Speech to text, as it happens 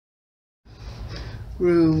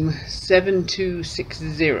Room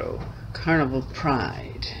 7260, Carnival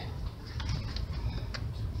Pride.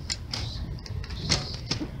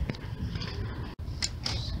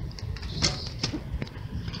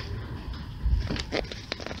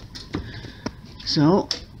 So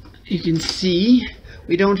you can see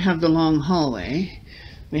we don't have the long hallway.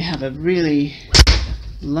 We have a really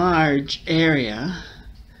large area.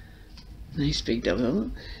 Nice big double.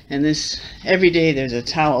 And this, every day there's a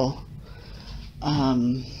towel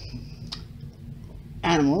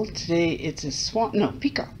animal. Today it's a swan, no,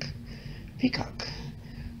 peacock. Peacock.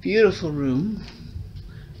 Beautiful room.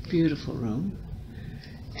 Beautiful room.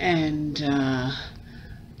 And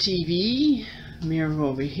TV, mirror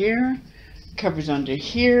over here, covers under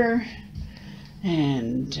here,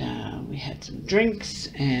 and we had some drinks.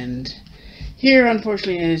 And here,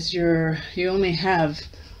 unfortunately, is you only have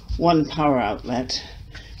one power outlet.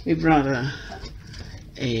 We brought a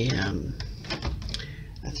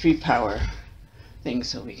 3-power thing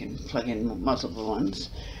so we can plug in multiple ones.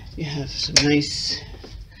 You have some nice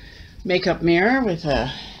makeup mirror with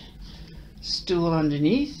a stool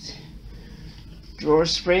underneath, drawer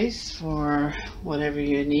space for whatever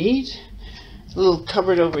you need. A little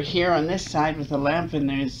cupboard over here on this side with a lamp, and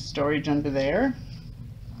there's storage under there,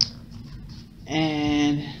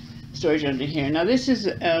 and storage under here. Now this is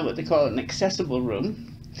what they call an accessible room.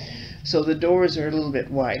 So the doors are a little bit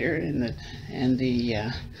wider, and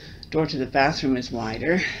the door to the bathroom is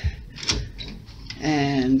wider.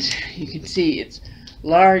 And you can see it's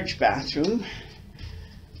large bathroom.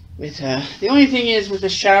 With the only thing is with the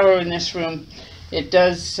shower in this room, it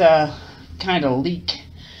does kind of leak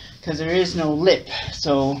because there is no lip.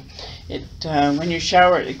 So it when you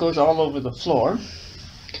shower, it goes all over the floor.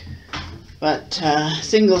 But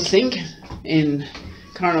single sink in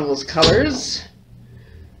Carnival's colors.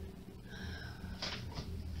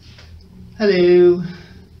 Hello.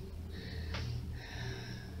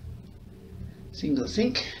 Single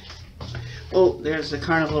sink. Oh, there's the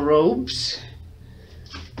Carnival robes.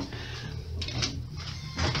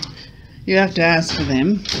 You have to ask for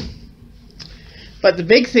them. But the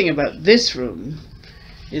big thing about this room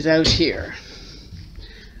is out here.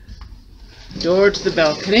 Door to the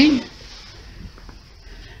balcony.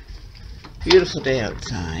 Beautiful day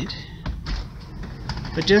outside.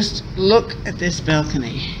 But just look at this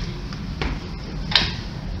balcony.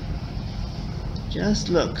 Just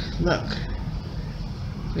look.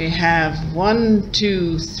 We have 1,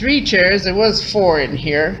 2, 3 chairs. There was 4 in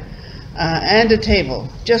here, and a table.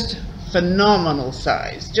 Just phenomenal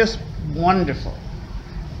size. Just wonderful.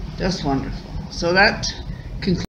 Just wonderful. So that concludes